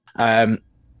Um,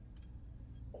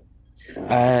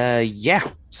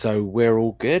 yeah. So we're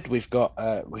all good. We've got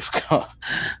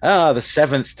the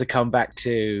seventh to come back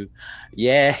to.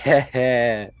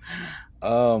 Yeah.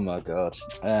 Oh my god.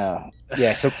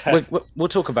 Yeah. So we'll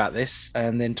talk about this,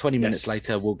 and then 20 minutes Yes,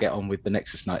 later we'll get on with the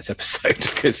Nexus Knights episode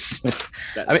because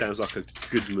that I mean, sounds like a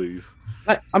good move.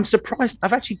 like, I'm surprised.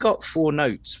 I've actually got 4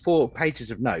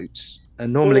 pages of notes,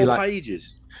 and normally 4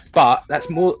 pages. but that's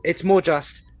more. It's more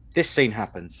just this scene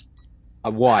happens.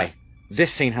 Why?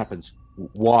 This scene happens.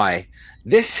 Why?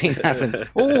 This scene happens.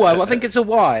 Oh, I think it's a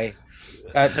why.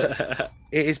 So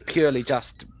it is purely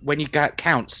just when you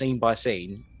count scene by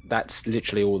scene. That's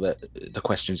literally all the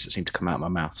questions that seem to come out of my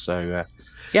mouth. So,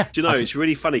 yeah. Do you know, it's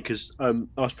really funny because I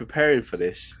was preparing for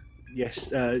this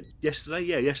yesterday.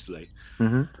 Yeah, yesterday.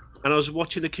 Mm-hmm. And I was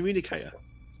watching The Communicator.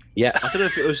 Yeah. I don't know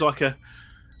if it was like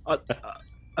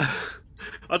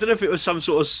I don't know if it was some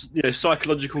sort of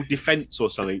psychological defense or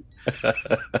something.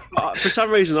 But for some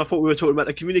reason, I thought we were talking about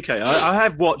The Communicator. I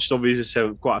have watched obviously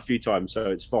Seven quite a few times, so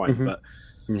it's fine.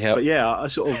 Mm-hmm. But yeah, I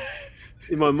sort of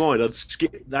in my mind I'd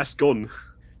skip. That's gone.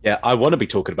 Yeah, I want to be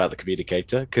talking about The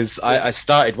Communicator because I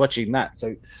started watching that.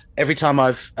 So every time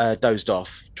I've dozed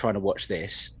off trying to watch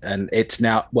this, and it's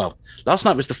now, well, last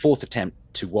night was the fourth attempt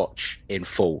to watch in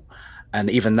full. And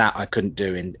even that I couldn't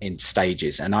do in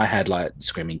stages. And I had like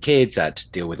screaming kids, I had to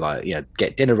deal with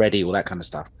get dinner ready, all that kind of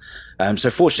stuff.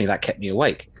 So fortunately that kept me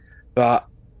awake. But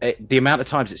the amount of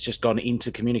times it's just gone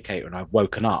into Communicator and I've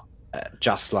woken up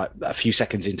just like a few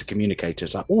seconds into Communicator,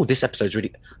 it's like, oh, this episode's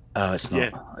really. It's not.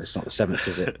 Yeah. It's not the seventh,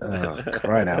 is it?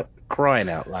 Crying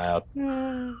out loud.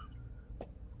 I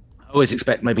always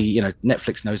expect maybe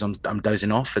Netflix knows I'm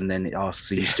dozing off, and then it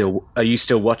asks, are you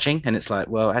still watching? And it's like,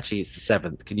 well, actually, it's the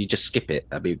seventh. Can you just skip it?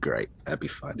 That'd be great. That'd be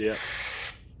fun. Yeah.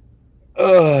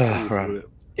 Right.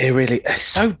 It's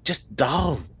so just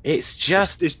dull. It's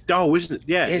dull, isn't it?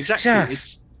 Yeah, it's exactly.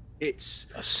 It's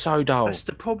so dull. That's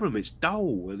the problem. It's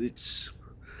dull, and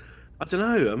I don't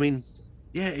know. I mean,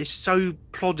 yeah, it's so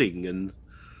plodding, and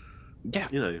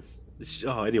anyway,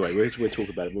 we'll talk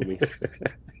about it, won't we?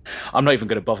 I'm not even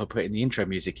going to bother putting the intro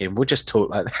music in. We'll just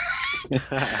talk like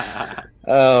that.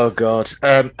 Oh god.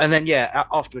 And then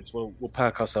afterwards we'll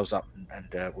perk ourselves up and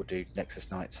we'll do Nexus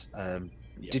Knights.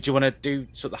 Did you want to do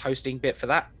sort of the hosting bit for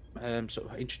that? Sort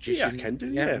of introduce you? I can do.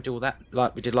 Yeah, we'll do all that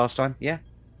like we did last time. Yeah.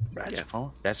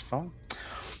 That's fine.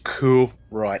 Cool.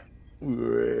 Right.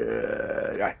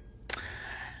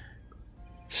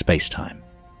 Space-time,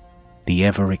 the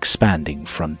ever-expanding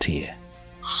frontier.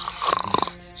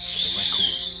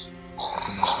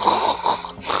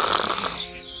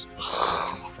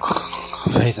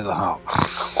 Faith of the heart.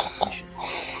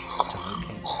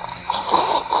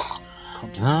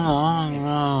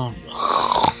 No.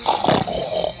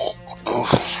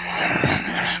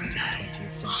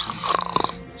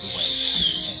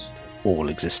 All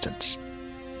existence.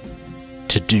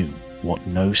 To do what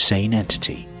no sane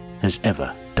entity has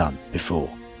ever done before.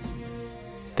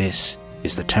 This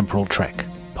is the Temporal Trek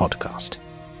podcast.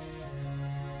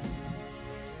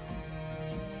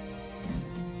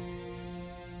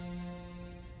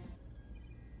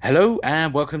 Hello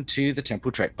and welcome to the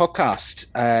Temporal Trek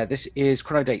podcast. This is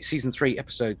Chronodate Season 3,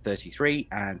 Episode 33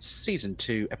 and Season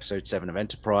 2, Episode 7 of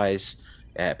Enterprise.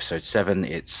 Episode 7,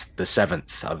 it's the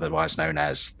 7th, otherwise known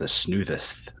as the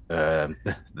Snoothest.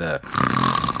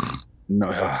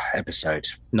 Episode.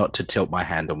 Not to tilt my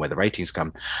hand on where the ratings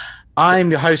come. I'm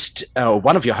your host,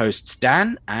 one of your hosts,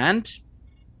 Dan, and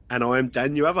I am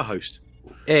Dan, your other host.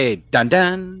 Hey,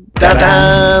 Dan.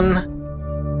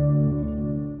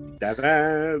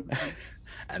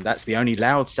 And that's the only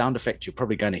loud sound effect you're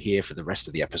probably going to hear for the rest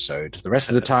of the episode. The rest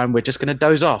of the time, we're just going to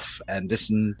doze off and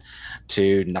listen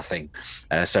to nothing.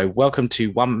 So welcome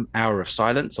to 1 hour of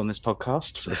silence on this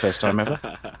podcast for the first time ever.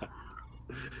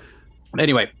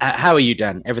 Anyway, how are you,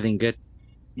 Dan? Everything good?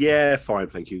 Yeah, fine,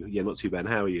 thank you. Yeah, not too bad.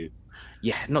 How are you?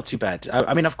 Yeah, not too bad.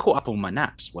 I mean, I've caught up on my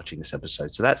naps watching this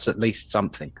episode, so that's at least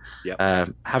something.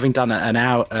 Yep. Having done an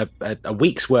hour, a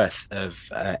week's worth of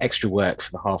extra work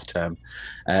for the half term,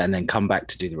 and then come back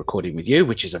to do the recording with you,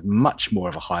 which is a much more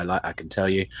of a highlight, I can tell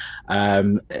you.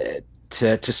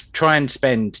 To try and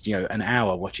spend an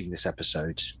hour watching this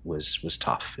episode was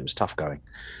tough. It was tough going,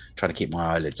 trying to keep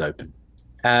my eyelids open.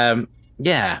 The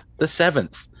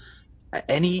 7th.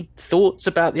 Any thoughts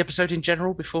about the episode in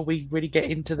general before we really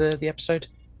get into the episode?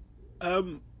 No,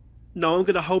 I'm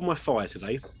going to hold my fire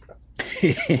today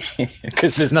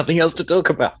because there's nothing else to talk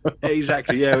about.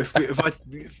 Exactly. Yeah, if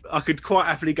I could quite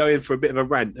happily go in for a bit of a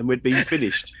rant and we'd be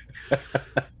finished.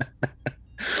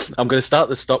 I'm going to start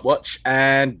the stopwatch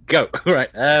and go. Right.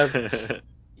 Oh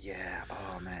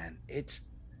man,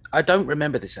 I don't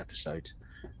remember this episode.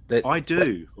 I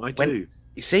do.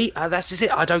 You see, that's just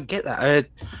it. I don't get that.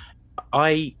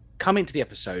 I come into the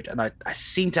episode and I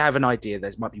seem to have an idea.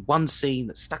 There might be one scene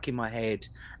that's stuck in my head,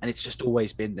 and it's just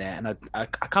always been there. And I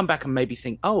come back and maybe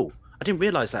think, oh, I didn't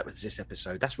realize that was this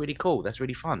episode. That's really cool. That's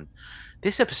really fun.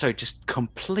 This episode just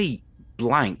complete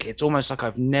blank. It's almost like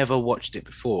I've never watched it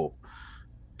before,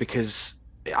 because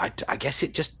I guess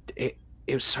it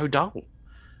was so dull.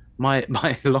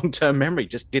 My long-term memory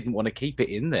just didn't want to keep it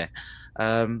in there.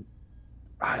 I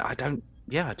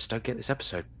just don't get this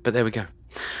episode. But there we go.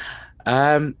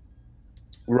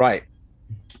 Right.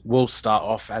 We'll start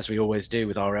off, as we always do,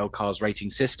 with our LCARS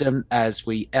rating system, as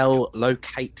we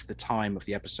locate the time of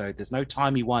the episode. There's no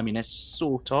timey-wiminess,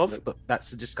 sort of, but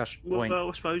that's the discussion point. Well,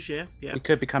 I suppose, yeah. We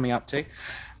could be coming up to.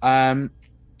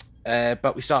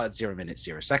 But we start at 0 minutes,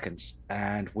 0 seconds,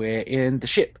 and we're in the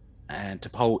ship. And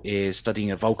T'Pol is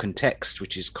studying a Vulcan text,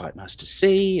 which is quite nice to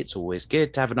see. It's always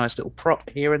good to have a nice little prop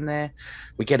here and there.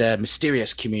 We get a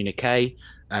mysterious communique,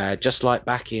 just like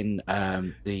back in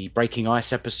the Breaking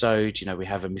Ice episode. We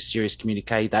have a mysterious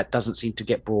communique that doesn't seem to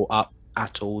get brought up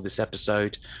at all this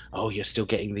episode. Oh, you're still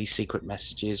getting these secret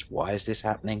messages. Why is this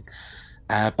happening?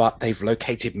 But they've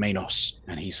located Manos,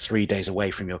 and he's 3 days away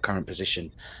from your current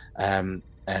position. And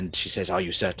she says, "Are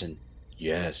you certain?"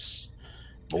 "Yes."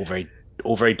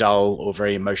 All very dull, or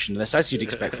very emotionless, as you'd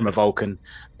expect from a Vulcan.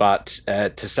 But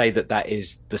to say that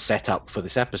is the setup for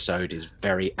this episode is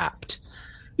very apt.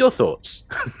 Your thoughts?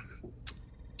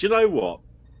 Do you know what?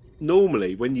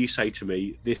 Normally, when you say to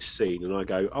me this scene, and I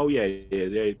go, "Oh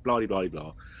yeah, blah blah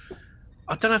blah,"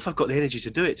 I don't know if I've got the energy to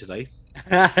do it today.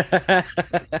 I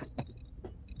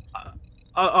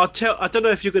don't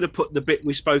know if you're going to put the bit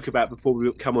we spoke about before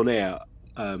we come on air,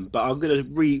 but I'm going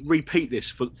to repeat this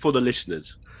for the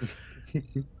listeners.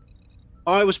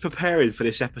 I was preparing for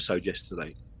this episode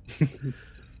yesterday,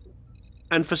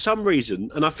 and for some reason,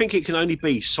 and I think it can only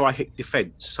be psychic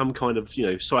defense, some kind of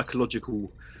psychological,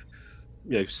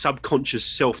 subconscious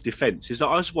self-defense, is that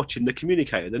I was watching The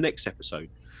Communicator, the next episode,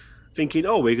 thinking,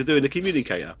 oh, we're doing The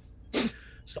Communicator.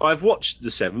 So I've watched the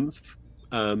 7th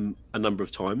a number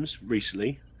of times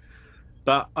recently,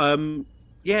 but so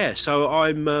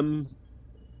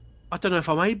I don't know if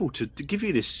I'm able to give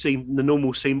you this scene, the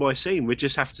normal scene by scene. We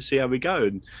just have to see how we go.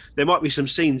 And there might be some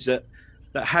scenes that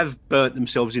have burnt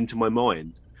themselves into my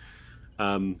mind.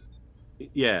 But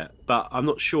I'm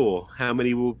not sure how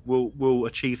many will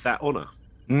achieve that honour.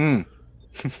 Yeah.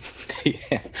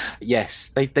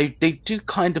 Yes, they do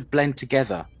kind of blend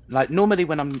together. Like normally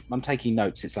when I'm taking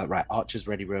notes, it's like, right, Archer's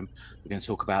ready room. We're going to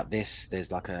talk about this. There's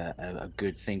like a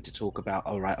good thing to talk about.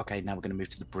 All right, okay, now we're going to move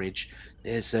to the bridge.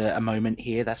 There's a moment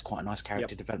here. That's quite a nice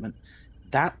character development.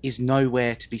 That is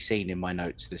nowhere to be seen in my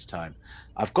notes this time.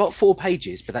 I've got 4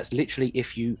 pages, but that's literally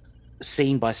if you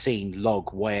scene by scene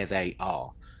log where they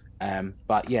are.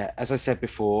 But yeah, as I said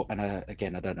before, and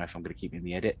again, I don't know if I'm going to keep it in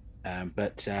the edit,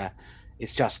 but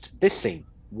it's just this scene.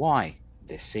 Why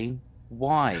this scene?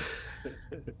 Why?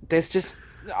 There's just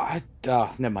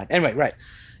never mind. Anyway, right.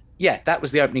 Yeah, that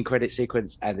was the opening credit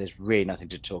sequence, and there's really nothing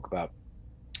to talk about.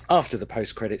 After the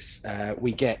post credits,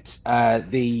 we get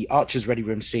the Archer's ready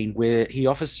room scene where he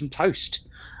offers some toast.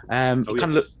 Kind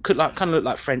of look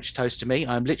like French toast to me.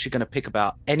 I'm literally going to pick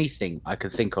about anything I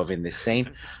could think of in this scene.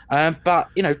 But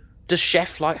does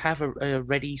Chef have a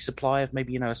ready supply of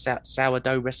maybe a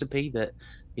sourdough recipe that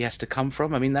he has to come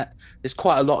from? I mean, that there's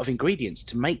quite a lot of ingredients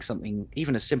to make something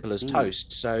even as simple as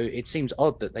toast. So it seems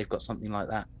odd that they've got something like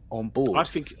that on board. I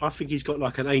think he's got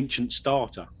like an ancient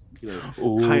starter,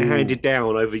 handed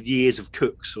down over years of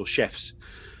cooks or chefs.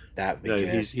 That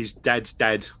his dad's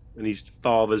dad and his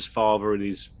father's father and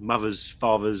his mother's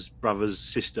father's brother's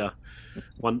sister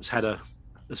once had a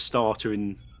starter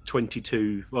in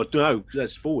 22. Well, no,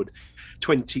 that's forward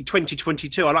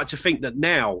 2022. I like to think that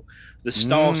now the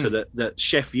starter that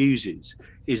Chef uses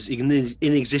is in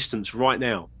existence right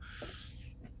now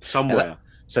somewhere.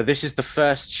 So this is the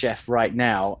first Chef right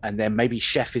now, and then maybe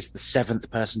Chef is the 7th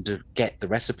person to get the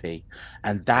recipe,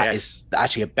 and that is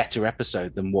actually a better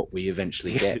episode than what we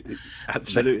eventually get.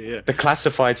 Absolutely, the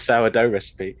classified sourdough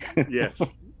recipe. Yes.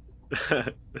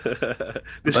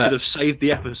 This could have saved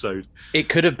the episode. It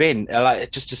could have been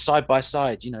just a side by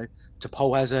side.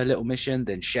 T'Pol has a little mission,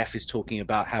 then Chef is talking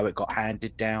about how it got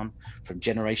handed down from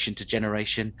generation to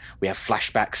generation. We have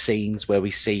flashback scenes where we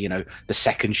see, the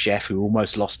second Chef who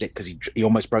almost lost it because he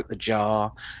almost broke the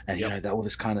jar, and all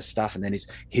this kind of stuff. And then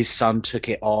his son took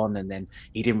it on, and then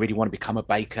he didn't really want to become a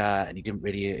baker, and he didn't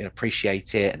really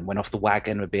appreciate it, and went off the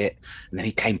wagon a bit. And then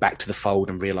he came back to the fold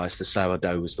and realized the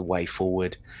sourdough was the way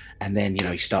forward. And then he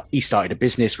he started a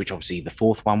business, which obviously the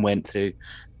fourth one went through.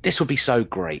 This would be so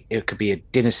great. It could be a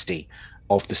dynasty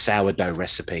of the sourdough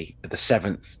recipe, the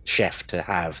seventh chef to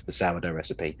have the sourdough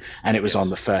recipe, and it was on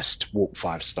the first Warp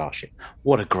 5 starship.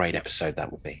 What a great episode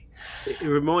that would be. It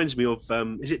reminds me of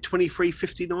is it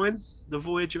 2359, the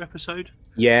Voyager episode?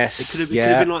 Yes, it could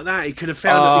have been like that. He could have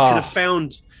found he could have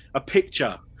found a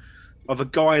picture of a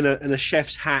guy in a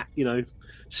chef's hat,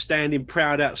 standing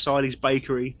proud outside his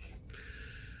bakery,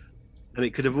 and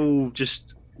it could have all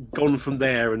just gone from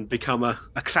there and become a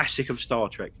classic of Star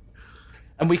Trek.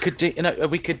 And we could do,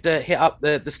 hit up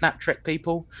the Snap Trek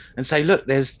people and say, look,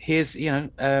 here's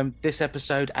this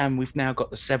episode, and we've now got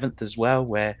the seventh as well,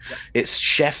 where it's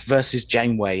Chef versus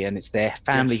Janeway, and it's their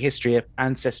family history of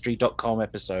Ancestry.com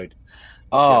episode.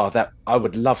 That I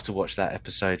would love to watch that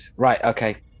episode. Right,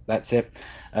 okay, that's it.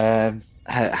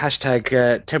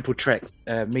 Hashtag Temple Trek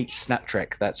meets Snap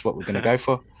Trek. That's what we're going to go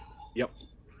for. Yep.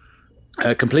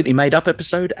 A completely made up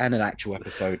episode and an actual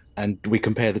episode, and we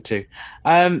compare the two.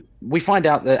 We find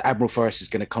out that Admiral Forrest is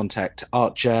going to contact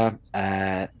Archer,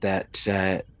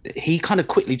 that he kind of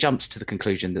quickly jumps to the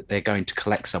conclusion that they're going to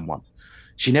collect someone.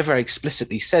 She never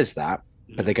explicitly says that,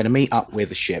 but they're going to meet up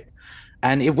with a ship,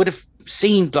 and it would have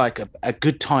seemed like a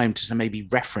good time to maybe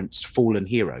reference Fallen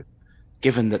Hero,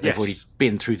 given that they've already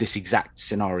been through this exact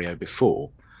scenario before,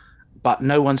 but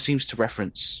no one seems to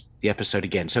reference the episode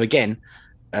again. So again,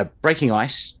 Breaking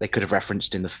Ice, they could have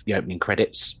referenced in the opening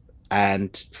credits,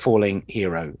 and Falling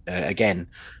Hero, again,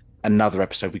 another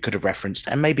episode we could have referenced,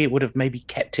 and maybe it would have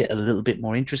kept it a little bit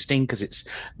more interesting because it's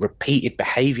repeated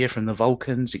behavior from the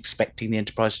Vulcans, expecting the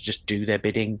Enterprise to just do their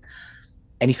bidding.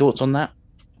 Any thoughts on that?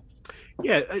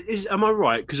 Yeah, am I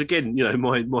right? Because again,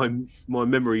 my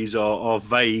memories are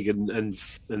vague and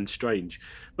strange.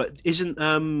 But isn't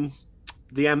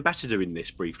the ambassador in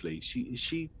this briefly?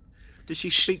 Does she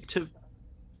speak to?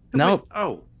 No.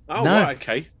 No. Right,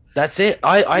 okay. That's it.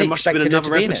 I must have been expected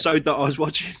another it to be episode that I was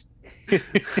watching.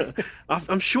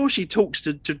 I'm sure she talks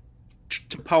to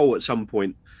Poe at some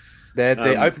point.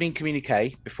 The opening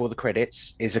communique before the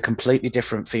credits is a completely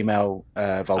different female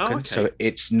Vulcan, okay. so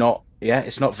it's not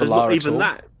Valar not at even all.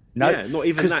 That. No, yeah, not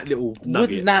even that little nugget.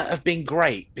 Wouldn't that have been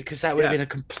great? Because that would have been a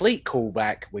complete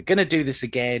callback. We're going to do this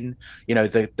again.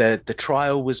 The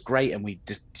trial was great, and we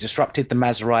disrupted the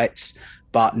Mazarites,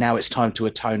 but now it's time to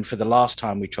atone for the last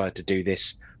time we tried to do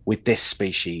this with this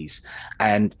species,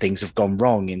 and things have gone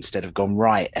wrong instead of gone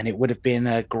right. And it would have been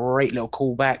a great little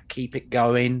callback. Keep it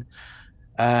going.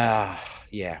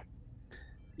 Yeah.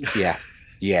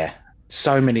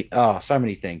 So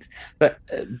many things. But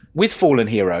with Fallen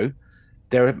Hero,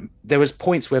 there was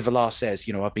points where Valar says,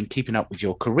 I've been keeping up with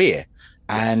your career,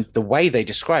 and the way they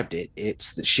described it,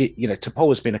 it's that she, T'Pol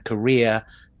has been a career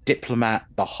diplomat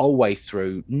the whole way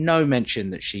through. No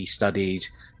mention that she studied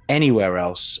anywhere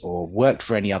else or worked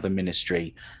for any other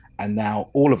ministry, and now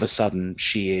all of a sudden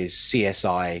she is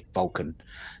CSI Vulcan.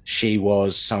 She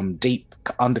was some deep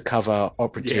undercover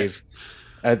operative,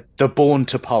 the born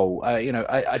T'Pol.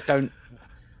 I don't.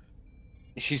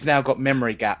 She's now got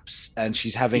memory gaps and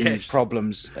she's having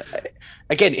problems.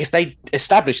 Again, if they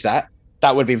established that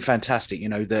would have been fantastic.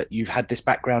 That you've had this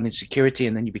background in security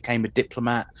and then you became a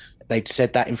diplomat. They'd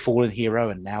said that in Fallen Hero,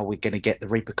 and now we're going to get the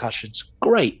repercussions.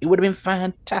 Great, it would have been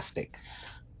fantastic,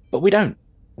 but we don't.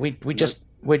 We're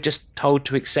just told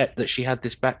to accept that she had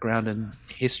this background and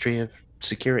history of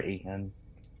security, and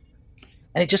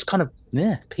it just kind of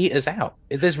peters out.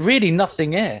 There's really nothing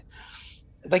there.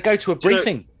 They go to a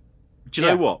briefing. Do you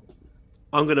know what?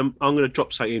 I'm gonna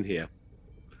drop something in here.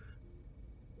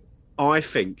 I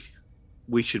think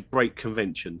we should break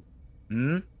convention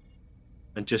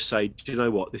and just say, do you know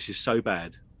what? This is so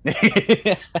bad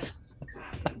that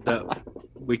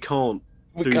we can't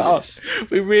do this.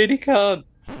 We really can't.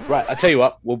 Right, I'll tell you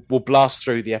what. We'll blast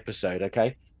through the episode,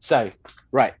 okay? So,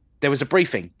 right, there was a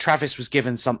briefing. Travis was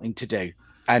given something to do,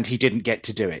 and he didn't get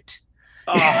to do it.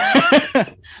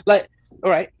 All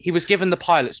right, he was given the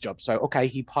pilot's job. So, okay,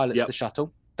 he pilots the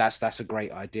shuttle. That's a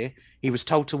great idea. He was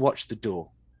told to watch the door,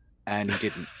 and he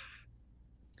didn't.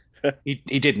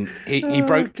 He didn't. He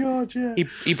broke. God, yeah.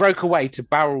 He broke away to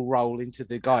barrel roll into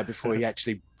the guy before he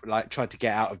actually tried to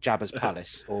get out of Jabba's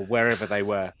palace or wherever they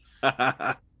were.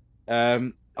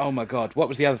 Oh my God, what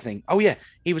was the other thing? Oh yeah,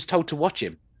 he was told to watch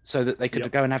him so that they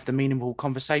could go and have the meaningful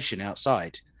conversation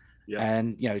outside. Yeah.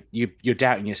 And you're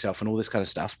doubting yourself and all this kind of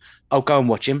stuff. Oh, go and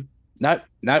watch him. No,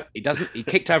 he doesn't. He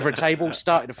kicked over a table,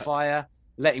 started a fire,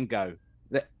 let him go.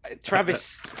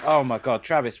 Travis, oh my God,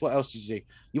 Travis, what else did you do?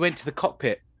 You went to the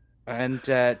cockpit and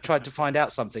tried to find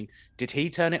out something. Did he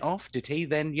turn it off? Did he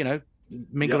then,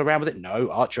 mingle around with it?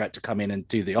 No, Archer had to come in and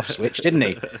do the off switch, didn't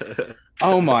he?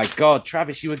 Oh my God,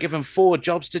 Travis, you were given 4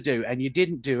 jobs to do and you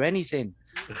didn't do anything.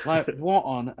 Like, what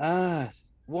on earth?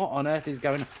 What on earth is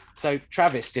going on? So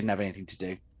Travis didn't have anything to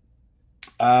do.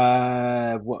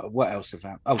 What else have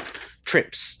happened? Oh,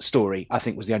 Trip's story, I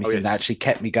think, was the only thing that actually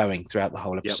kept me going throughout the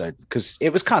whole episode because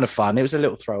it was kind of fun. It was a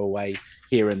little throwaway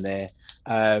here and there.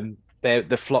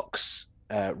 The flocks,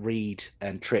 Reed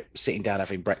and Trip sitting down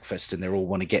having breakfast, and they all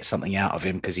want to get something out of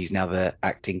him because he's now the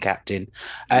acting captain.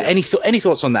 Any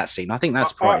thoughts on that scene? I think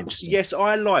that's quite interesting. Yes,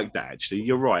 I like that actually.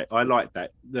 You're right. I like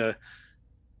that.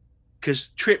 Because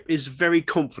Trip is very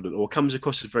confident, or comes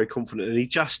across as very confident, and he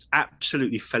just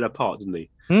absolutely fell apart, didn't he?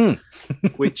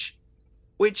 which,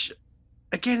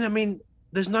 again, I mean,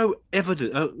 there's no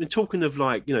evidence. Talking of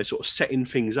like, sort of setting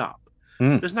things up,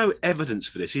 there's no evidence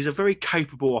for this. He's a very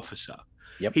capable officer.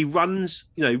 Yep. He runs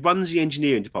the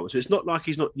engineering department, so it's not like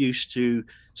he's not used to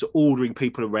sort of ordering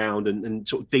people around and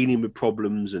sort of dealing with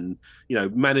problems and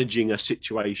managing a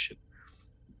situation.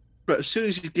 But as soon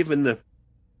as he's given the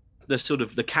sort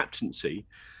of the captaincy,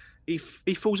 he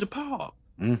falls apart.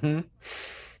 Mm-hmm.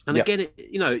 And again,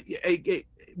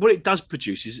 what it does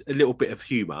produce is a little bit of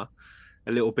humour,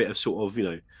 a little bit of sort of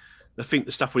I think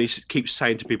the stuff when he keeps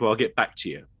saying to people, "I'll get back to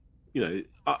you."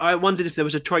 I wondered if there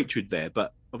was a traitrid there,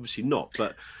 but obviously not.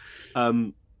 But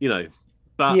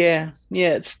but yeah,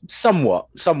 it's somewhat.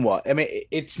 I mean,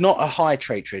 it's not a high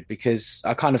traitrid because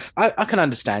I can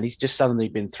understand he's just suddenly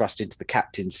been thrust into the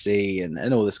captaincy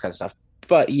and all this kind of stuff.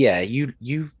 But yeah,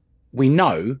 we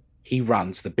know he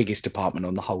runs the biggest department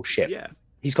on the whole ship. Yeah,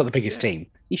 he's got the biggest team.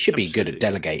 He should be good at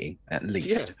delegating at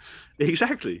least. Yeah,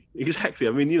 exactly.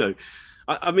 I mean,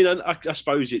 I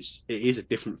suppose it is a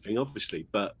different thing, obviously,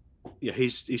 but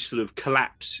his sort of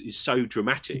collapse is so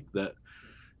dramatic that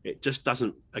it just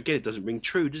doesn't. Again, it doesn't ring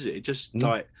true, does it? It just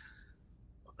like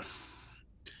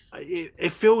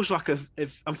it feels like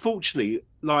unfortunately,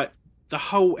 like the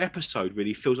whole episode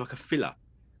really feels like a filler.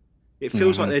 It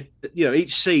feels like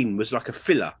each scene was like a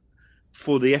filler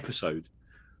for the episode.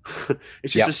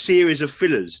 It's just a series of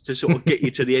fillers to sort of get you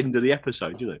to the end of the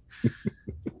episode,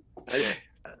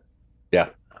 Yeah.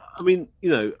 I mean,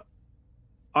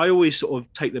 I always sort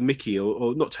of take the mickey,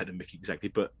 or not take the mickey exactly,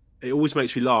 but it always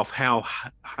makes me laugh how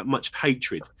much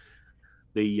hatred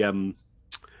the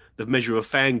Measure of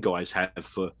Fan guys have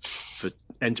for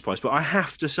Enterprise. But I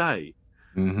have to say,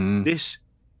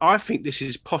 I think this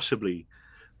is possibly.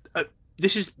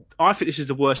 I think this is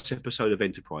the worst episode of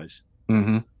Enterprise.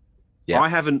 Mm-hmm. Yeah. I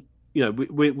haven't,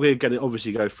 we're going to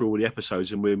obviously go through all the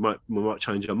episodes and we might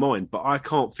change our mind, but I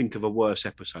can't think of a worse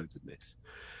episode than this.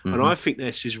 Mm-hmm. And I think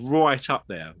this is right up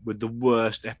there with the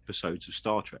worst episodes of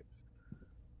Star Trek.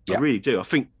 I really do. I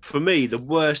think for me, the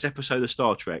worst episode of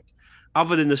Star Trek,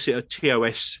 other than the sort of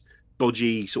TOS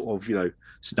dodgy sort of,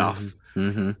 stuff,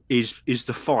 is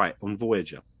the fight on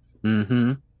Voyager.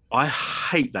 Mm-hmm. I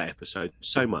hate that episode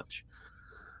so much.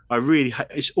 I really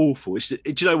it's awful. Do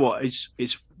you know what?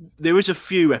 There is a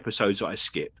few episodes that I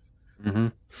skip,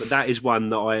 but that is one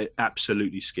that I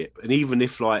absolutely skip. And even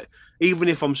if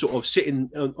I'm sort of sitting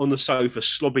on the sofa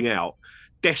slobbing out,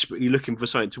 desperately looking for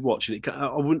something to watch, and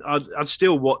I'd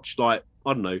still watch, like,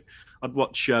 I don't know, I'd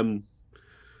watch I'd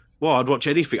watch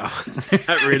anything.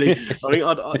 Really,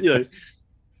 I think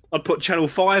I'd put Channel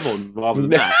 5 on rather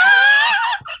than that.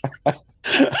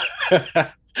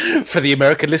 For the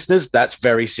American listeners, that's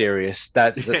very serious.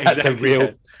 That's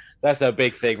a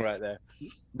big thing right there.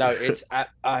 No,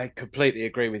 I completely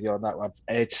agree with you on that one.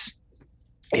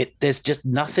 There's just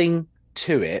nothing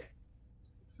to it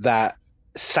that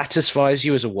satisfies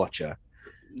you as a watcher,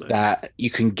 that you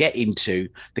can get into.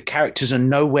 The characters are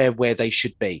nowhere where they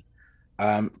should be.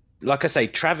 Like I say,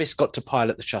 Travis got to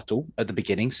pilot the shuttle at the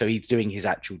beginning, so he's doing his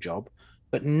actual job.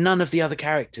 But none of the other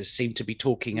characters seem to be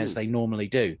talking as they normally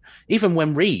do. Even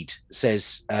when Reed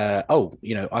says,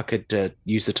 I could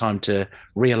use the time to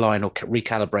realign or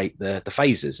recalibrate the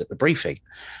phasers at the briefing.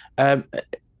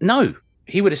 No,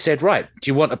 he would have said, right,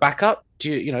 do you want a backup?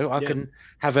 I can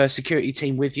have a security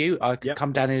team with you. I could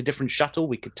come down in a different shuttle.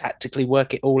 We could tactically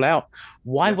work it all out.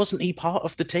 Why wasn't he part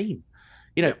of the team?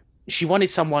 She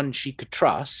wanted someone she could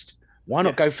trust. Why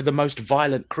not go for the most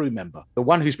violent crew member? The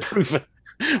one who's proven...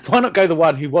 Why not go the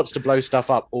one who wants to blow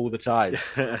stuff up all the time?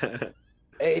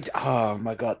 Oh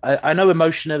my God. I know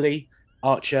emotionally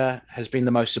Archer has been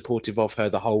the most supportive of her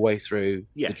the whole way through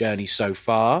the journey so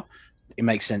far. It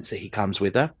makes sense that he comes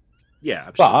with her. Yeah,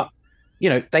 absolutely.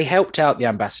 But, they helped out the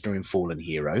ambassador in Fallen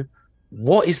Hero.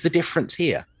 What is the difference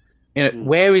here?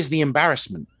 Where is the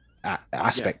embarrassment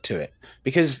aspect to it?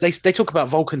 Because they talk about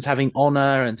Vulcans having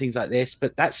honor and things like this,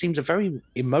 but that seems a very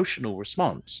emotional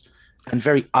response. and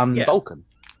very un-Vulcan.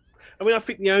 I mean, I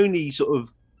think the only sort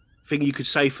of thing you could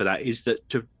say for that is that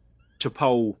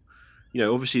T'Pol,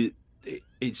 obviously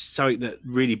it's something that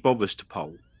really bothers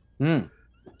T'Pol. Mm.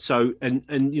 So,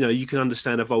 and you can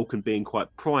understand a Vulcan being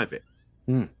quite private.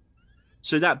 Mm.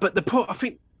 So I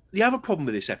think the other problem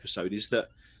with this episode is that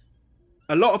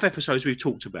a lot of episodes we've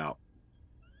talked about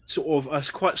sort of are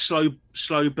quite slow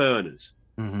burners.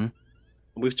 Mm-hmm. And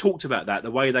we've talked about that,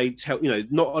 the way they tell,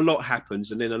 not a lot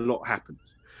happens and then a lot happens.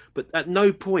 But at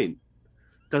no point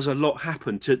does a lot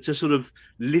happen to sort of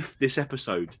lift this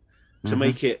episode, to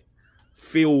make it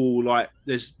feel like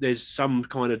there's some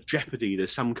kind of jeopardy,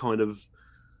 there's some kind of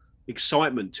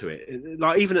excitement to it.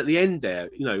 Like even at the end there,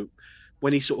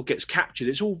 when he sort of gets captured,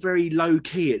 it's all very low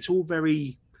key. It's all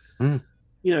very, they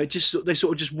sort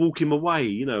of just walk him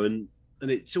away, and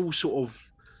it's all sort of,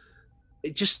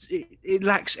 it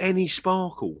lacks any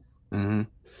sparkle. Mm-hmm.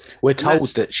 We're told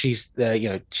that she's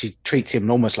she treats him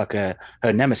almost like her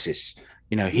nemesis.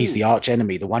 He's the arch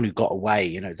enemy, the one who got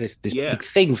away. This big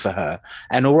thing for her.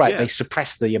 And all right, they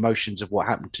suppress the emotions of what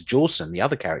happened to Jawson, the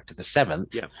other character, the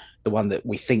seventh, the one that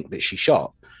we think that she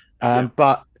shot.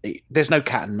 But there's no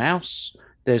cat and mouse.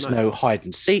 There's no hide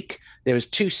and seek. There is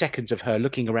 2 seconds of her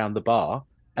looking around the bar,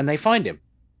 and they find him.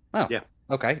 Oh, yeah.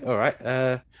 Okay, all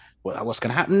right. What's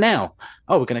going to happen now?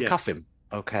 Oh, we're going to cuff him.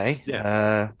 Okay.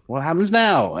 What happens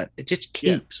now? It just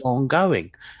keeps on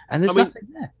going, and there's nothing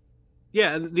there.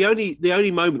 Yeah, and the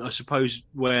only moment, I suppose,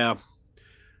 where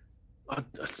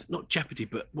not jeopardy,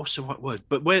 but what's the right word?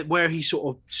 But where he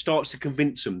sort of starts to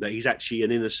convince them that he's actually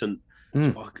an innocent.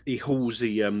 He hauls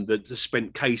the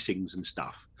spent casings and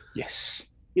stuff. Yes,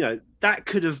 that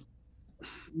could have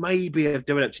maybe have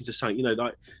developed into something.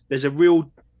 Like there's a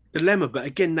real dilemma, but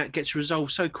again, that gets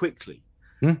resolved so quickly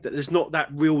that there's not that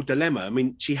real dilemma. I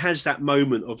mean, she has that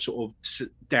moment of sort of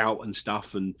doubt and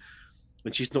stuff, and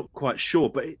she's not quite sure,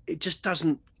 but it just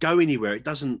doesn't go anywhere. It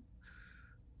doesn't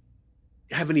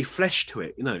have any flesh to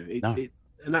it, no.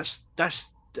 And that's.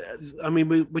 I mean,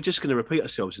 we're just going to repeat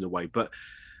ourselves in a way, but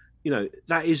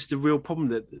that is the real problem.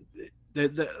 That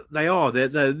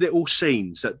they're little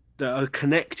scenes that are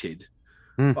connected,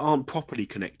 but aren't properly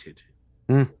connected.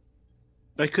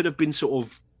 They could have been sort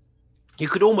of. You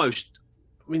could almost.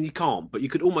 I mean, you can't, but you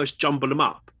could almost jumble them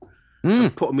up.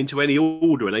 And put them into any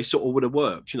order, and they sort of would have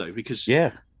worked, because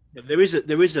there is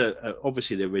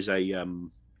obviously there is a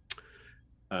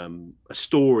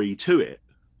story to it,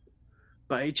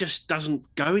 but it just doesn't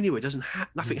go anywhere. It doesn't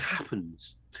nothing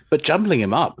happens. But jumbling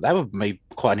him up, that would be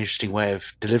quite an interesting way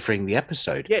of delivering the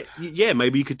episode. Yeah,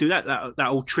 maybe you could do that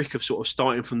old trick of sort of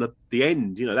starting from the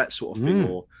end, that sort of thing,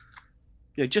 or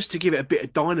just to give it a bit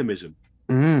of dynamism.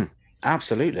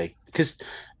 Absolutely, because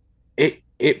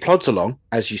it plods along,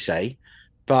 as you say,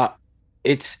 but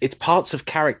it's parts of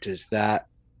characters that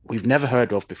we've never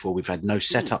heard of before. We've had no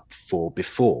setup for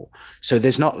before. So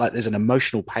there's not like there's an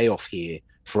emotional payoff here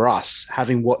for us,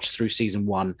 having watched through season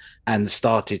 1 and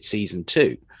started season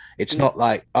 2. It's not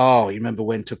like, you remember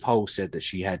when T'Pol said that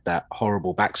she had that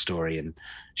horrible backstory and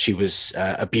she was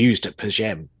abused at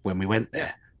Pajem when we went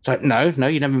there. It's like, no,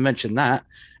 you never mentioned that.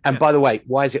 And by the way,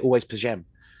 why is it always Pajem?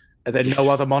 There are no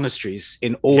other monasteries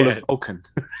in all of Vulcan.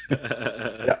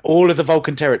 All of the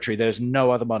Vulcan territory, there's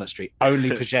no other monastery. Only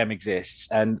Pajem exists.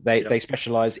 And they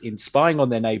specialize in spying on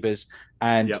their neighbors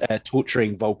and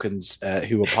torturing Vulcans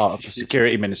who are part of the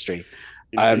security ministry.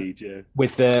 Indeed,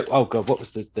 with what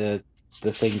was the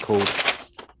thing called?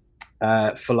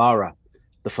 Falara.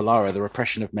 The Falara, the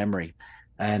repression of memory.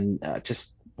 And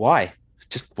just why?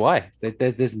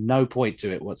 There's no point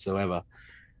to it whatsoever.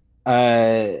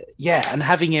 And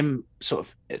having him sort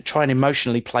of try and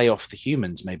emotionally play off the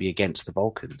humans maybe against the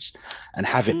Vulcans, and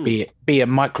have it be a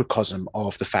microcosm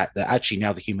of the fact that actually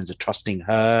now the humans are trusting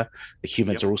her, the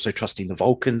humans are also trusting the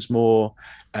Vulcans more,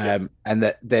 and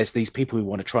that there's these people who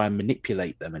want to try and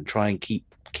manipulate them and try and keep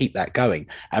that going,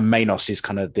 and Manos is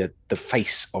kind of the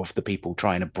face of the people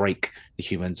trying to break the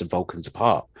humans and Vulcans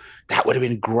apart. That would have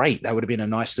been great. That would have been a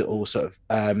nice little sort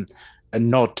of a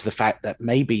nod to the fact that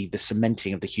maybe the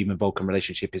cementing of the human-Vulcan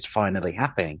relationship is finally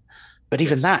happening. But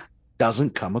even that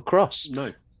doesn't come across.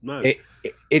 No.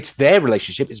 It's their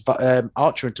relationship. It's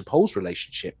Archer and T'Pol's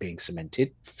relationship being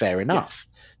cemented. Fair enough.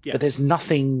 Yeah. But there's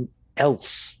nothing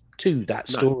else to that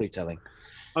storytelling.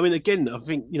 I mean, again, I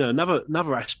think,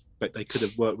 another aspect they could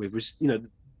have worked with was,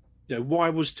 why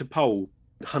was T'Pol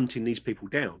hunting these people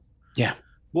down? Yeah.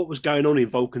 What was going on in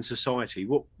Vulcan society?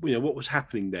 What was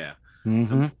happening there?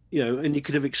 Mm-hmm. And you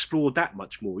could have explored that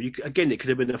much more. It could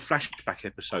have been a flashback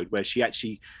episode where she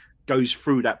actually goes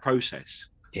through that process.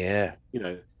 Yeah.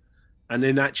 and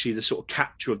then actually the sort of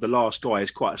capture of the last guy is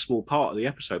quite a small part of the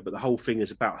episode, but the whole thing is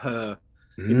about her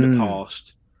in the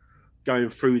past, going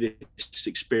through this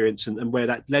experience and where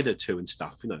that led her to and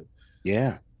stuff, you know.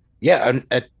 Yeah, and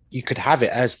you could have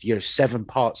it as 7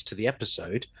 parts to the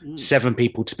episode, 7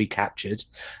 people to be captured,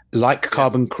 like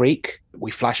Carbon Creek.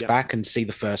 We flash back and see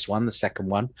the first one, the second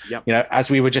one. Yep. You know, as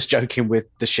we were just joking with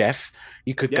the chef,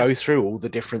 you could go through all the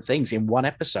different things in one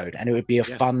episode, and it would be a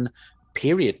fun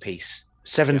period piece.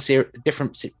 7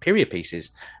 different period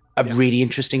pieces. A really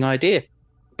interesting idea,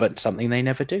 but something they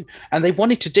never do. And they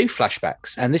wanted to do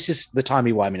flashbacks, and this is the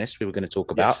timey-wiminess we were going to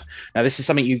talk about. Yes. Now, this is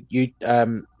something you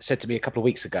said to me a couple of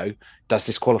weeks ago. Does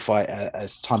this qualify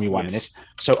as timey-wiminess? Yes.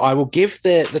 So I will give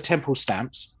the temporal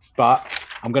stamps, but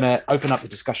I'm going to open up the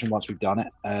discussion once we've done it.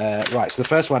 Right, so the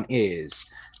first one is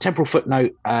temporal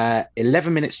footnote,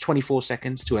 11 minutes 24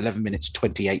 seconds to 11 minutes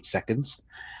 28 seconds.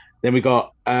 Then we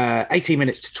got 18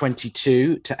 minutes to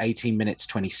 22 to 18 minutes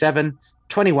 27,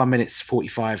 21 minutes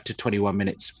 45 to 21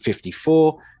 minutes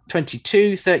 54,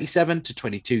 22:37 to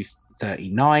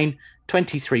 22:39,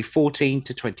 23:14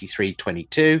 to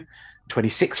 23:22,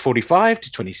 26:45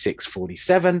 to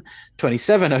 26:47,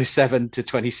 27:07 to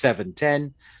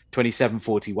 27:10,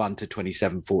 27:41 to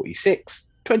 27:46,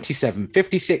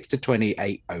 27:56 to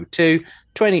 28:02,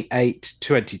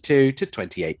 28:22 to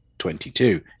 28:22.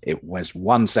 It was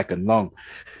 1 second long.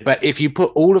 But if you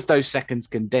put all of those seconds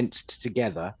condensed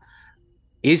together,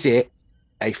 is it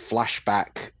a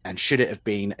flashback, and should it have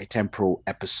been a temporal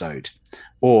episode?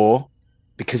 Or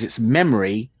because it's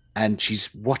memory and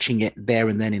she's watching it there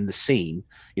and then in the scene,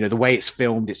 you know, the way it's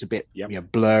filmed, it's a bit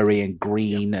blurry and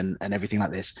green and everything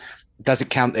like this. Does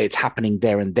it count that it's happening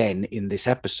there and then in this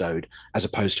episode, as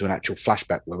opposed to an actual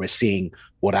flashback where we're seeing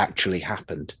what actually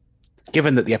happened,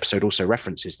 given that the episode also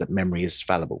references that memory is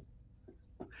fallible?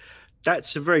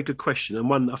 That's a very good question, and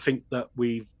one I think that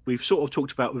we've sort of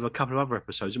talked about with a couple of other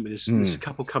episodes. I mean, there's a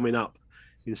couple coming up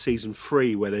in season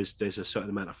 3 where there's a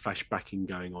certain amount of flashbacking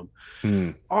going on.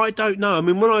 I don't know. I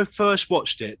mean, when I first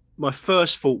watched it, my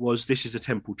first thought was this is a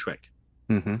temporal trek.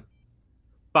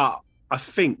 But I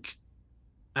think,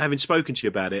 having spoken to you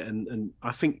about it, and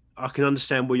I think I can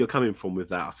understand where you're coming from with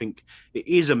that. I think it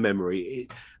is a memory.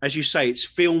 As you say, it's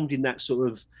filmed in that sort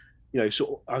of, you know,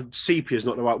 sort of sepia is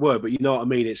not the right word, but you know what I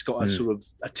mean. It's got a sort of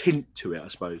a tint to it, I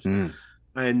suppose.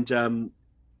 And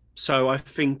so I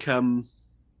think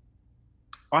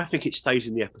it stays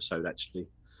in the episode, actually.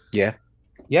 Yeah,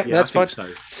 that's fine.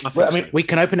 So. I mean, we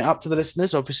can open it up to the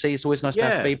listeners. Obviously, it's always nice to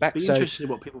have feedback. Be interested in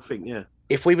what people think. Yeah.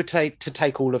 If we were to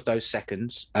take all of those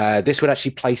seconds, this would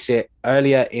actually place it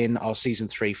earlier in our season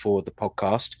 3 for the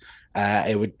podcast.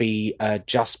 It would be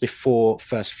just before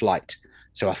First Flight.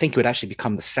 So I think it would actually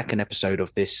become the second episode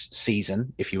of this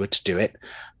season if you were to do it.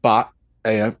 But,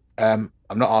 you know,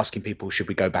 I'm not asking people, should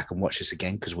we go back and watch this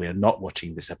again? Because we are not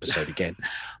watching this episode again.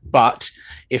 But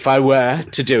if I were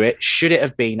to do it, should it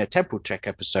have been a temporal trek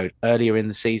episode earlier in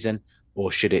the season,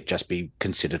 or should it just be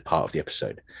considered part of the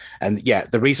episode? And yeah,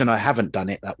 the reason I haven't done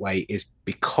it that way is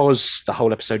because the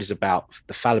whole episode is about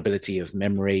the fallibility of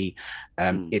memory.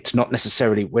 It's not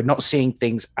necessarily, we're not seeing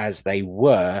things as they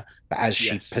were, but as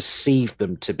she perceived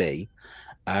them to be.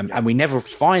 And we never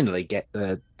finally get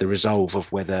the resolve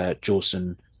of whether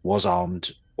Jawson was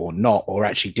armed or not, or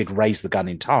actually did raise the gun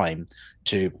in time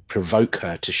to provoke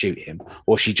her to shoot him,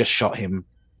 or she just shot him,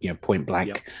 you know, point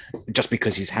blank, just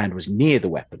because his hand was near the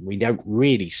weapon. We don't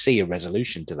really see a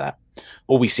resolution to that.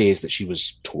 All we see is that she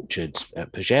was tortured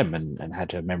at Pagem and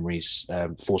had her memories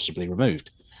forcibly removed.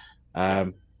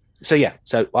 So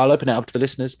I'll open it up to the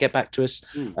listeners. Get back to us,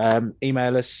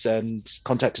 email us and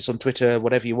contact us on Twitter,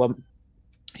 whatever you want.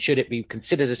 Should it be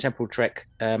considered a temporal trek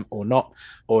or not?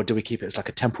 Or do we keep it as like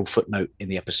a temporal footnote in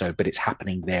the episode, but it's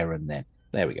happening there and then?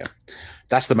 There we go.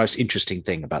 That's the most interesting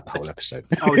thing about the whole episode.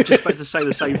 I was just about to say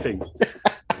the same thing.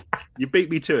 You beat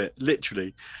me to it,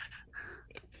 literally.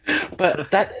 But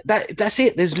that's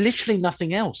it. There's literally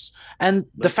nothing else. And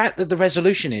the fact that the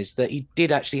resolution is that he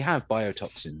did actually have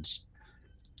biotoxins.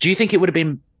 Do you think it would have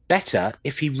been better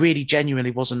if he really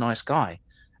genuinely was a nice guy?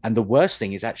 And the worst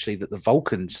thing is actually that the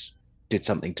Vulcans did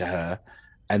something to her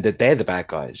and that they're the bad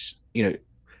guys. You know,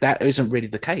 that isn't really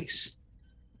the case.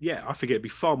 Yeah, I think it'd be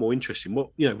far more interesting. What,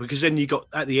 you know, because then you got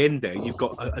at the end there, you've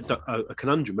got a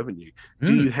conundrum, haven't you?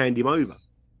 Do you hand him over?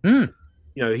 You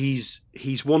know, he's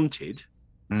wanted,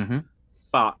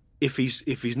 but if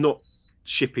he's not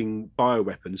shipping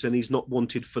bioweapons, then he's not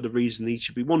wanted for the reason he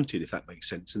should be wanted, if that makes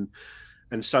sense.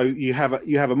 And so you have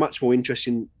a much more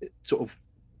interesting sort of,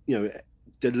 you know,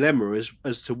 dilemma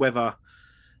as to whether,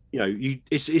 you know,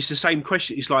 it's the same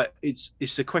question. It's like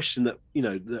it's a question that, you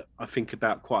know, that I think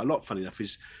about quite a lot. Funny enough,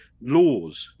 is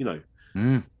laws. You know,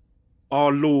 Mm.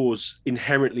 Are laws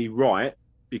inherently right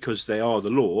because they are the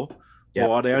law, Yeah.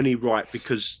 or are they only right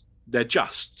because they're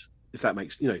just? If that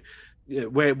makes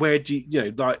where do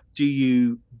do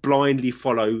you blindly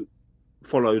follow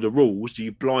the rules? Do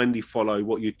you blindly follow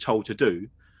what you're told to do,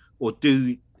 or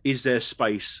is there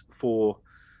space for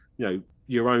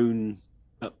your own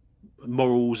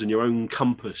morals and your own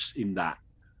compass in that?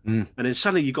 Mm. And then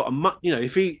suddenly you got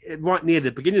if he right near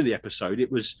the beginning of the episode,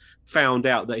 it was found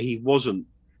out that he wasn't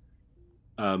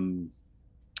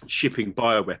shipping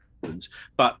bioweapons,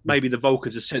 but maybe the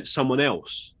Vulcans have sent someone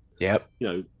else. Yep.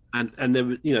 And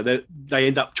then they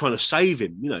end up trying to save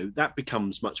him. That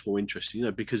becomes much more interesting.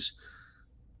 Because,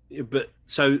 but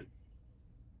so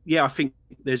yeah, I think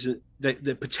there's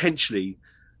potentially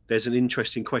there's an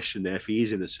interesting question there if he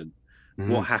is innocent.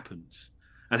 Mm-hmm. What happens,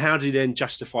 and how do you then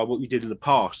justify what you did in the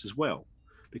past as well?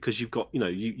 Because you've got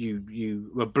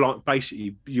you were blind,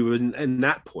 basically you were in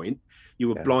that point. You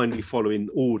were blindly following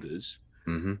orders.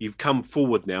 Mm-hmm. You've come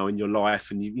forward now in your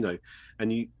life, and you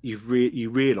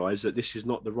realise that this is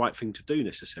not the right thing to do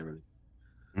necessarily.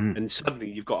 Mm. And suddenly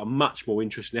you've got a much more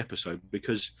interesting episode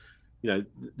because the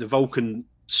Vulcan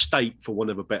state, for want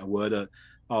of a better word,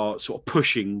 are sort of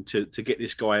pushing to get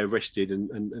this guy arrested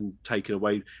and taken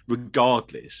away,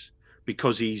 regardless,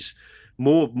 because he's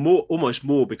almost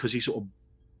more because he sort of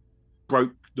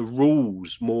broke the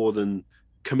rules more than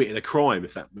committed a crime,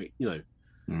 if that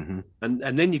Mm-hmm.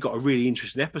 And then you've got a really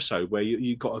interesting episode where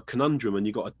you got a conundrum and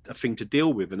you've got a thing to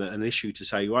deal with and an issue to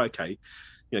say, well, okay,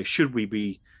 should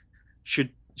he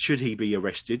be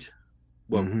arrested?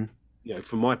 Well, Mm-hmm.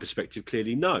 From my perspective,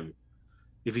 clearly no.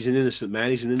 If he's an innocent man,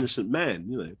 he's an innocent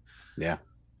man. Yeah.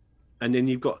 And then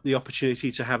you've got the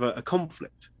opportunity to have a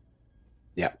conflict.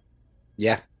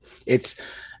 Yeah. It's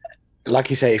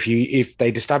like you say, if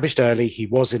they'd established early he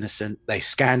was innocent, they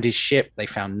scanned his ship, they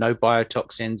found no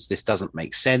biotoxins, this doesn't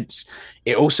make sense.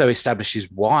 It also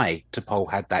establishes why T'Pol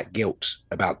had that guilt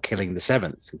about killing the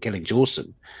Seventh and killing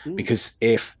Jawson. Because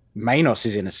if Manos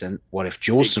is innocent, what if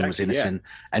Jawson was innocent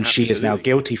and Absolutely. she is now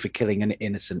guilty for killing an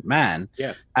innocent man?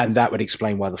 Yeah. And that would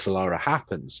explain why the Falara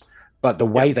happens. But the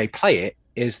way they play it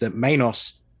is that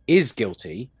Manos is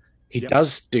guilty. He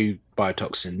does do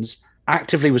biotoxins,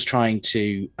 actively was trying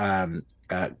to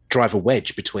drive a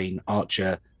wedge between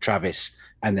Archer, Travis,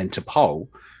 and then T'Pol.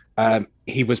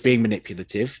 He was being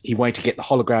manipulative. He wanted to get the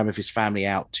hologram of his family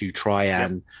out to try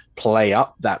and play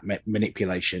up that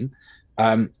manipulation.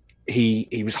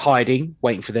 He was hiding,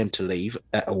 waiting for them to leave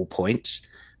at all points.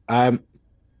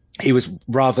 He was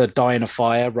rather die in a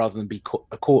fire rather than be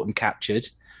caught and captured.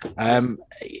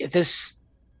 There's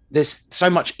so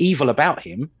much evil about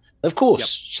him. Of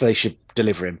course, so they should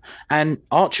deliver him. And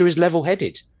Archer is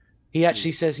level-headed. He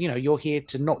actually says, you're here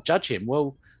to not judge him.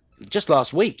 Well, just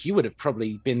last week, you would have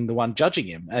probably been the one judging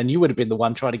him, and you would have been the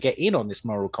one trying to get in on this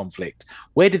moral conflict.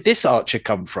 Where did this Archer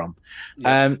come from?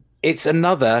 Yeah. It's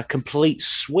another complete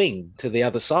swing to the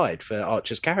other side for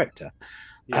Archer's character.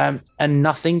 Yeah. And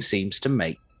nothing seems to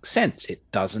make sense. It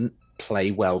doesn't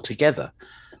play well together.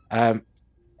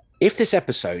 If this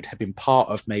episode had been part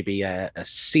of maybe a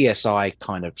CSI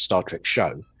kind of Star Trek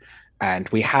show, and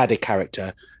we had a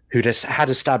character who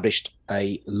had established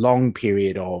a long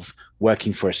period of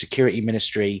working for a security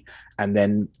ministry, and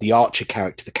then the Archer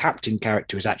character, the captain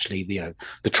character, is actually the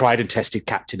tried and tested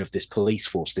captain of this police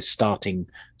force, this starting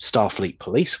Starfleet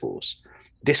police force.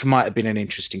 This might have been an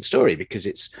interesting story because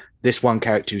it's this one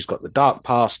character who's got the dark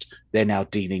past. They're now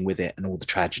dealing with it and all the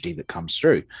tragedy that comes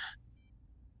through.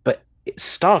 But it's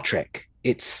Star Trek.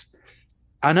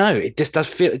 I know it just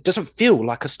doesn't feel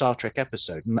like a Star Trek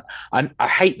episode. And I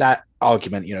hate that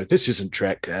argument. This isn't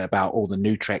Trek, about all the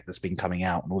new Trek that's been coming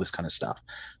out and all this kind of stuff.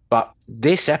 But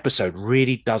this episode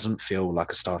really doesn't feel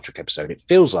like a Star Trek episode. It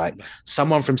feels like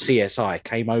someone from CSI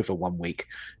came over one week,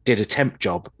 did a temp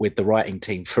job with the writing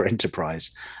team for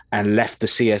Enterprise, and left the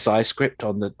CSI script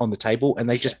on the table, and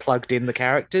they just plugged in the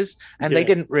characters, and they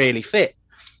didn't really fit.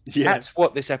 Yeah. That's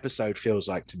what this episode feels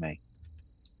like to me.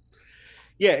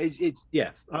 Yeah,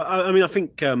 I mean, I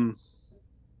think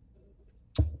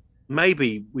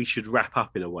maybe we should wrap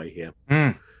up in a way here.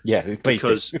 Yeah,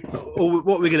 because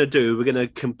what we're going to do, we're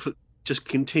going to just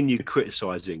continue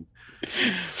criticising,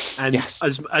 and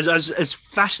as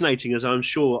fascinating as I'm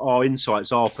sure our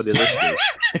insights are for the listeners,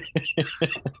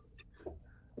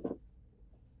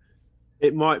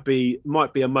 it might be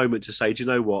a moment to say, do you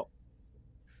know what?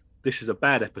 This is a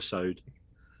bad episode.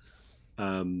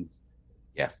 And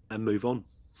move on.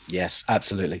 Yes,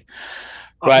 absolutely.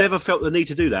 I've never felt the need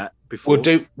to do that before.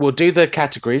 We'll do the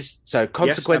categories. So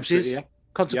consequences. Yes,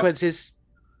 consequences.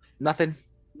 Nothing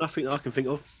I can think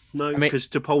of. no, because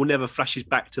T'Pol never flashes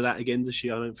back to that again, does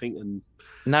she? I don't think, and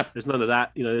No, there's none of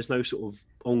that. There's no sort of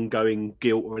ongoing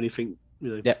guilt or anything.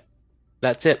 Yeah,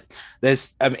 that's it.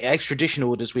 There's extradition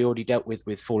orders we already dealt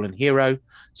with Fallen Hero,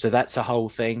 so that's a whole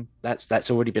thing. That's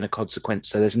already been a consequence.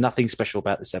 So there's nothing special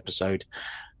about this episode.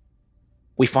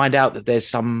 We find out that there's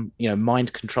some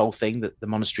mind control thing that the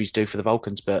monasteries do for the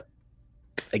Vulcans, but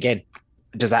again,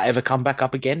 does that ever come back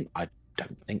up again? I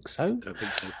don't think so. Don't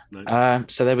think so. No.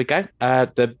 So there we go.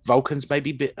 The Vulcans may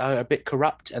be a bit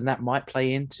corrupt, and that might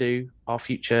play into our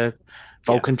future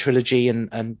Vulcan trilogy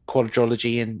and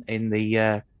quadrilogy in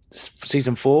the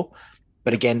season 4.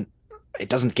 But again, it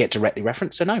doesn't get directly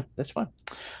referenced, so no, that's fine.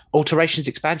 Alterations,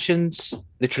 expansions,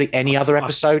 literally any other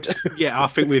episode. I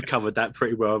think we've covered that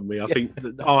pretty well, haven't we? I think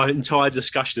our entire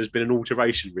discussion has been an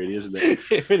alteration, really, isn't it?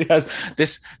 It really has.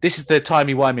 This is the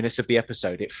timey-wiminess of the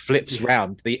episode. It flips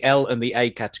round. The L and the A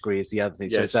category is the other thing.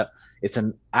 Yes. So it's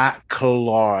an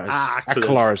accolars.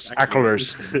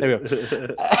 There we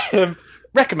go.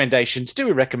 Recommendations. Do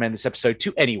we recommend this episode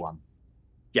to anyone?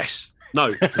 Yes.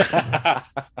 No.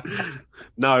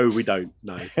 No, we don't.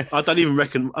 No, I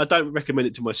don't recommend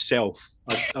it to myself.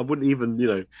 I wouldn't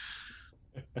even.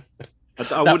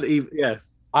 I wouldn't even. Yeah.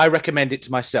 I recommend it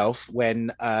to myself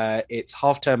when it's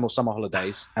half term or summer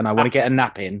holidays and I want to get a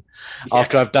nap in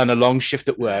after I've done a long shift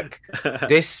at work.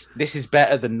 This is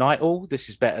better than Nightall. This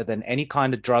is better than any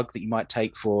kind of drug that you might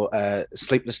take for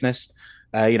sleeplessness.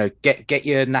 Get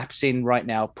your naps in right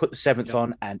now, put the 7th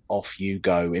on, and off you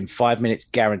go. In 5 minutes,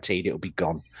 guaranteed it'll be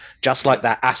gone. Just like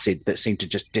that acid that seemed to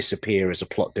just disappear as a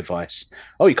plot device.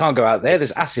 Oh, you can't go out there.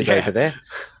 There's acid over there.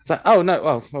 It's like, oh,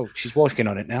 no. Oh, she's working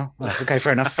on it now. Oh, okay,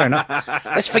 fair enough.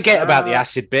 Let's forget about the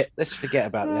acid bit.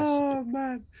 Oh,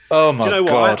 man. Oh, my God. Do you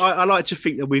know what? I like to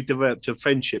think that we've developed a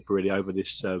friendship, really, over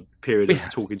this period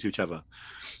of talking to each other.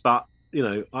 But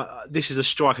this is a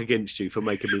strike against you for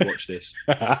making me watch this.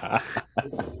 I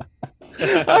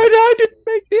didn't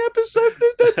make the episode.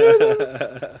 Please don't do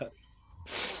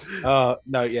that.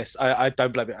 No, yes, I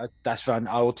don't blame it. That's fine.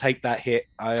 I will take that hit.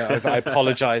 I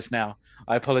apologize now.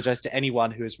 I apologize to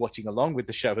anyone who is watching along with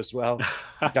the show as well.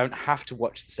 You don't have to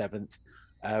watch the 7th.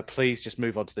 Please just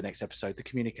move on to the next episode. The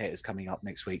Communicator's coming up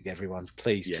next week, everyone.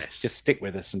 Please just stick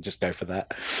with us and just go for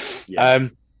that. Yeah.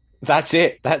 That's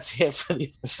it. That's it for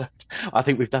the episode. I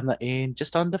think we've done that in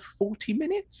just under 40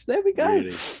 minutes. There we go.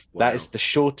 Really? Wow. That is the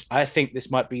short. I think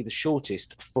this might be the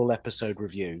shortest full episode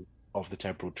review of the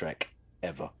Temporal Trek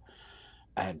ever.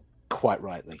 And quite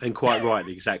rightly.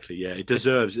 Exactly. Yeah. It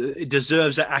deserves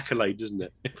that accolade, doesn't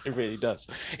it? It really does.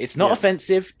 It's not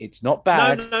offensive. It's not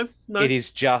bad. No. It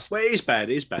is just it is bad.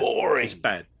 It is bad. Boring.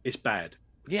 It's bad.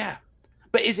 Yeah.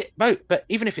 But But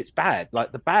even if it's bad,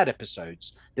 like the bad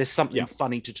episodes, there's something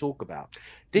funny to talk about.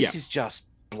 This is just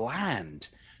bland.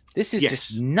 This is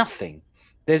just nothing.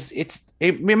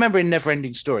 Remember in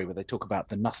Neverending Story where they talk about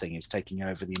the nothing is taking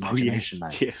over the imagination.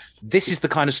 Yes. This is the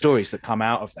kind of stories that come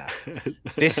out of that.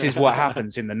 This is what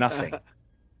happens in the nothing.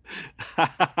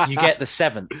 You get the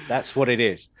 7th. That's what it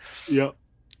is. Yep.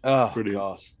 Oh, brilliant.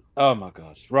 God. Oh, my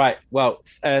God. Right. Well,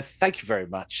 thank you very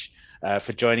much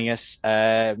for joining us.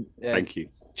 Thank you.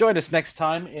 Join us next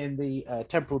time in the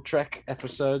Temporal Trek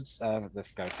episodes.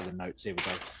 Let's go for the notes. Here we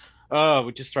go. Oh,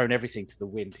 we've just thrown everything to the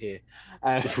wind here.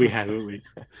 We have, haven't we?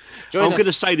 I'm going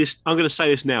to say this now. I'm going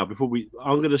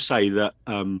to say that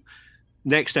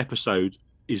next episode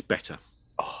is better.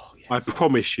 Oh, yes. I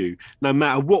promise you. No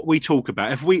matter what we talk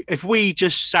about, if we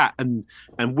just sat and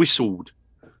whistled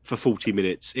for 40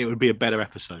 minutes, it would be a better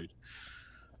episode.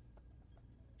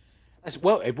 As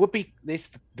well, it would be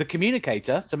the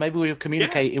Communicator, so maybe we'll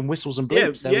communicate in whistles and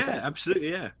bleeps.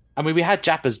 Absolutely, yeah. I mean, we had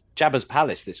Jabba's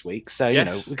Palace this week, so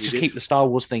we could just keep the Star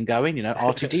Wars thing going.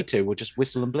 R2D2 will just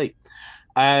whistle and bleep.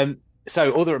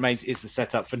 So all that remains is the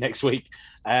setup for next week.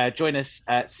 Join us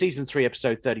at season 3,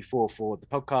 episode 34 for the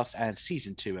podcast, and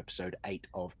season 2, episode 8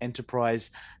 of Enterprise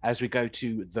as we go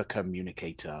to the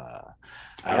Communicator.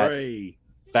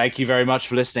 Thank you very much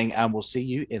for listening, and we'll see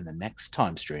you in the next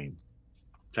time stream.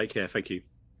 Take care. Thank you.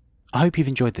 I hope you've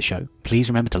enjoyed the show. Please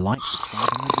remember to like, subscribe,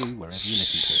 and review wherever you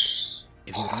listen to it.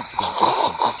 If you would like to get in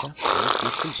touch or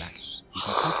give feedback, you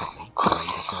can contact me via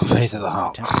either Faith of the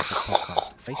Hulk. Temporal Trek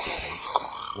Podcast Facebook page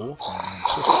or find me on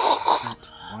Twitter at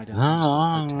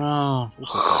Ryder_Hotel.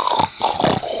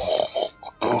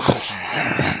 Also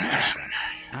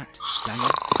at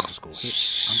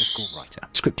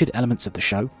Daniel_hit_writer. Scripted elements of the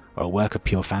show are a work of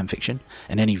pure fan fiction,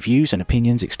 and any views and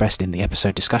opinions expressed in the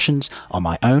episode discussions are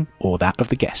my own or that of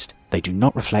the guest. They do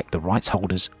not reflect the rights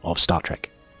holders of Star Trek.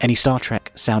 Any Star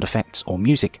Trek sound effects or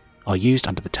music are used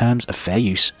under the terms of fair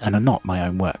use and are not my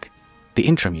own work. The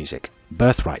intro music,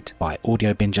 Birthright by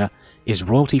Audio Binger, is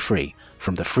royalty-free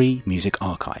from the Free Music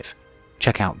Archive.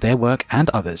 Check out their work and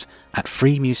others at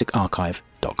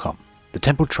freemusicarchive.com. The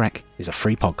Temple Trek is a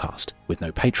free podcast with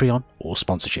no Patreon or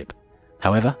sponsorship.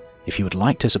 However, if you would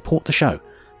like to support the show,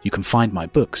 you can find my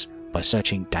books by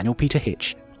searching Daniel Peter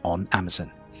Hitch on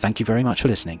Amazon. Thank you very much for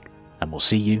listening, and we'll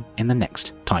see you in the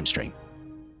next time stream.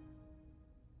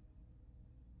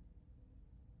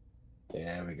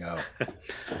 There we go.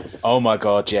 Oh my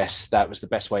God, yes, that was the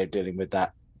best way of dealing with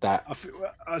that. I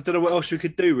don't know what else we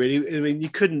could do, really. I mean, you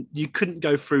couldn't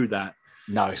go through that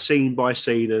scene by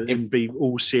scene and be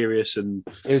all serious. And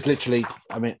it was literally,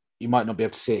 I mean, you might not be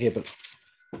able to see it here, but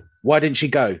why didn't she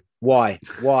go? Why?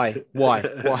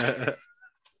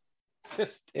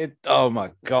 Oh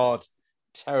my God.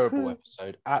 Terrible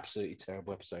episode. Absolutely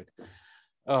terrible episode.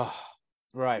 Oh,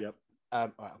 right. Yep. All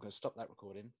right, I'm going to stop that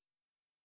recording.